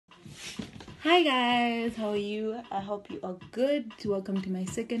Hi guys, how are you? I hope you are good. Welcome to my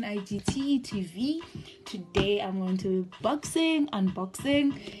second IGT TV. Today I'm going to be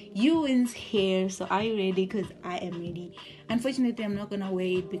unboxing Uwinshair. So are you ready? Because I am ready. Unfortunately, I'm not gonna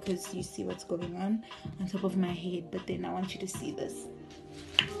wear it because you see what's going on top of my head, but then I want you to see this.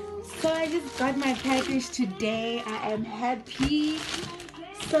 So I just got my package today. I am happy.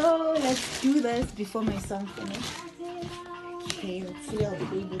 So let's do this before my song finishes. Okay, let's see how I'll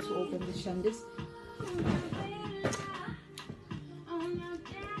be able to open the shandas.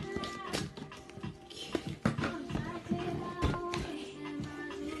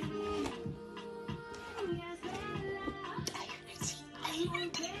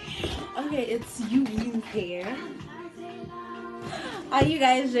 Okay, it's Uwinshair. Are you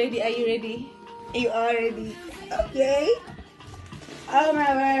guys ready? Are you ready? You are ready. Okay. Oh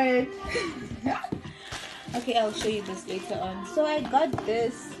my word. Okay, I'll show you this later on. So I got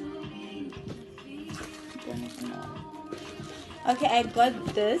this. Okay, I got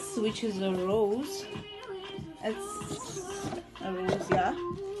this, which is a rose. It's a rose, yeah.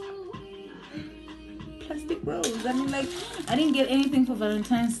 Plastic rose. I mean, like, I didn't get anything for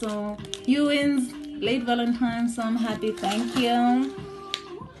Valentine's, so you wins late Valentine's, so I'm happy. Thank you.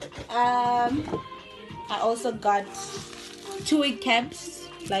 I also got 2 wig caps.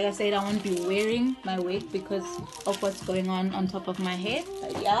 Like I said, I won't be wearing my wig because of what's going on top of my head.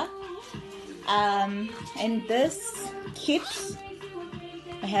 But yeah. And this kit,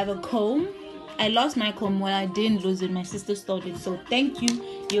 I have a comb. I lost my comb. Well, I didn't lose it. My sister stole it. So thank you,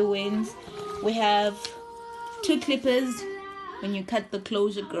 you wins. We have 2 clippers. When you cut the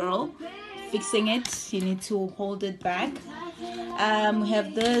closure, girl, fixing it, you need to hold it back. We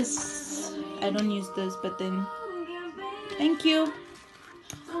have this. I don't use this, but then thank you.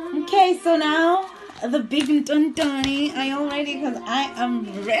 Okay, so now the big Ntoni. Are you ready? Because I am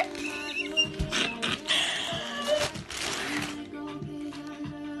ready.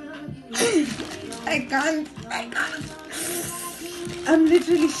 I can't. I'm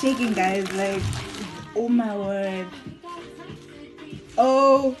literally shaking, guys. Like, oh my word.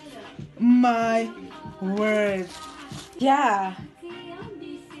 Oh my word. Yeah.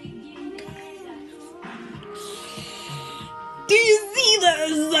 Do you see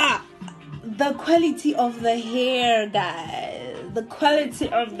this? The quality of the hair, guys. The quality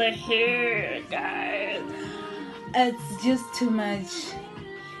of the hair, guys. It's just too much.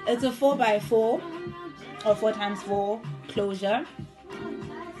 It's a 4x4 or 4x4 closure.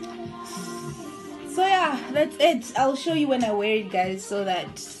 So yeah, that's it. I'll show you when I wear it, guys, so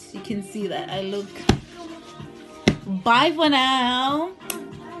that you can see that I look. Bye for now.